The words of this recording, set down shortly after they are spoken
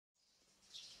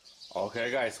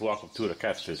Okay guys, welcome to the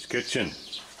Catfish Kitchen.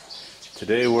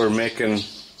 Today we're making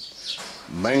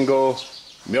mango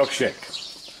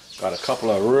milkshake. Got a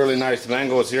couple of really nice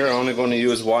mangoes here. I'm only going to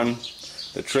use one.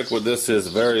 The trick with this is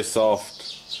very soft.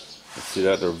 You see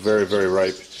that? They're very, very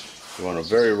ripe. You want a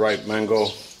very ripe mango,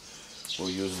 we'll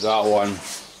use that one.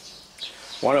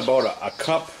 Want about a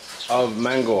cup of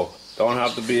mango. Don't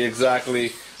have to be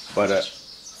exactly, but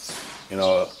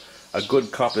a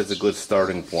good cup is a good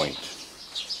starting point.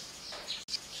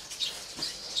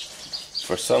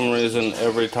 For some reason,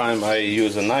 every time I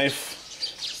use a knife,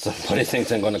 somebody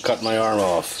thinks I'm going to cut my arm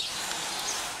off.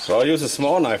 So I'll use a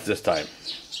small knife this time.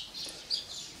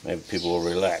 Maybe people will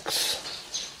relax.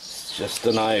 It's just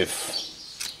a knife.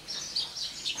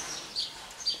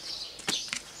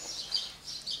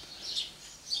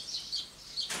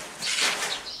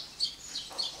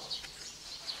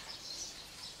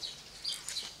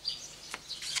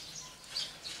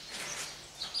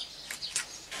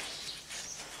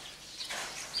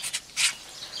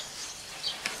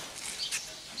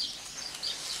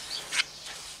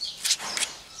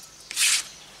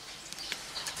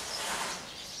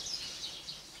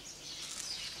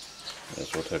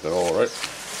 This will take it all, right?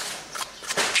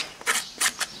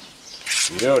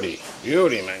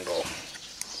 Beauty mango.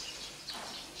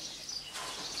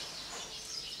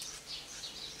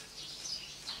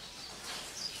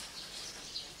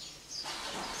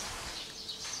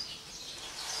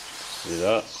 See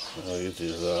that? How easy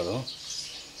is that, huh?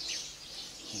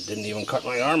 Didn't even cut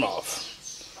my arm off.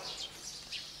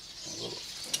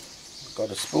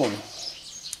 Got a spoon.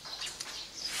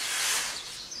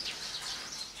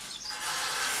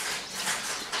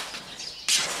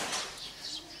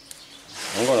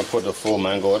 I'm going to put the full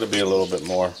mango. It'll be a little bit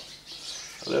more.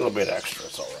 A little bit extra,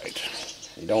 it's alright.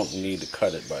 You don't need to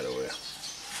cut it, by the way.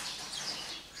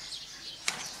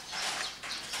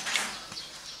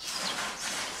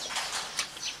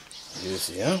 You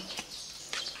see, huh?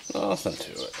 Nothing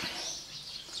to it.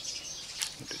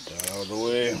 Get that out of the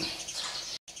way.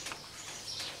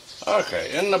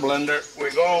 Okay, in the blender we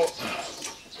go.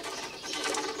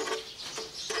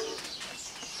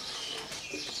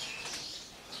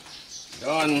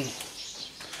 Done.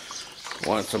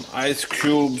 Want some ice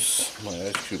cubes. My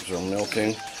ice cubes are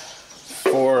melting.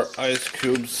 4 ice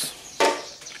cubes.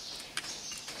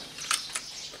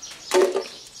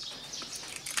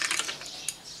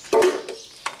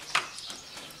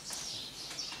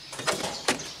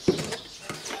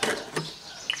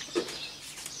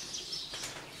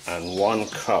 And 1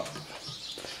 cup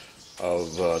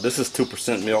of, this is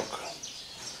 2% milk.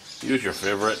 Use your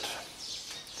favorite.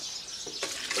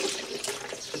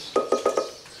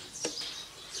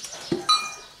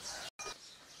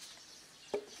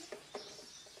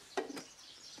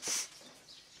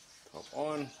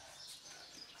 On,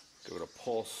 give it a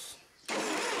pulse.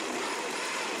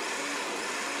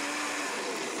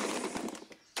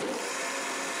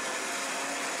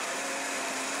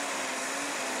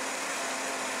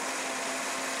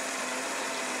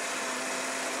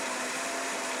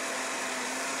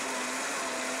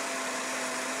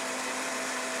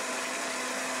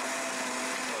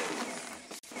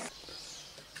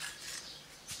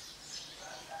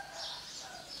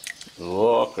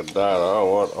 Look at that, oh,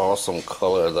 what awesome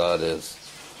color that is.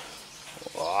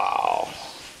 Wow.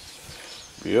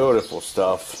 Beautiful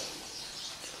stuff.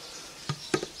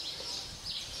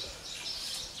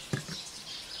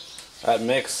 That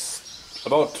makes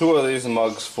about 2 of these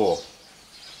mugs full.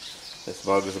 This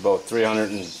mug is about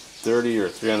 330 or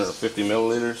 350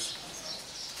 milliliters.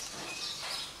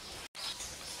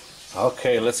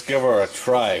 Okay, let's give her a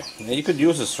try. Now, you could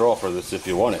use a straw for this if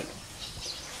you wanted.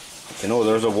 You know,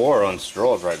 there's a war on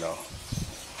straws right now.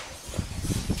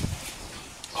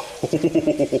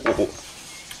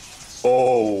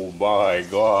 Oh my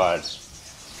God.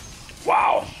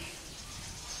 Wow.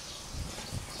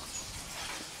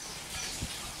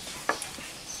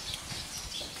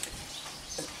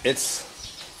 It's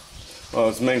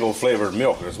mango flavored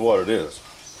milk is what it is.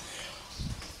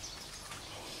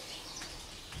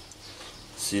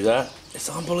 See that? It's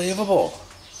unbelievable.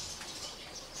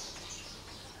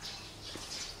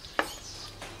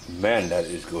 Man, that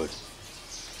is good.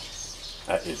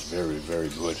 That is very, very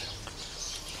good.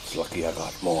 It's lucky I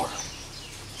got more.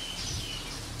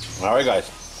 Alright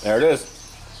guys, there it is.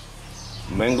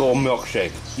 Mango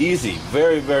milkshake. Easy,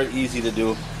 very, very easy to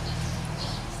do.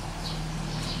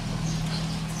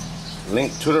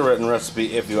 Link to the written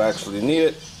recipe if you actually need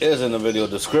it is in the video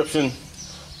description.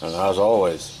 And as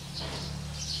always,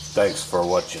 thanks for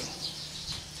watching.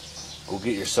 Go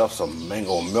get yourself some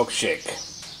mango milkshake.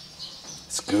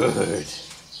 It's good.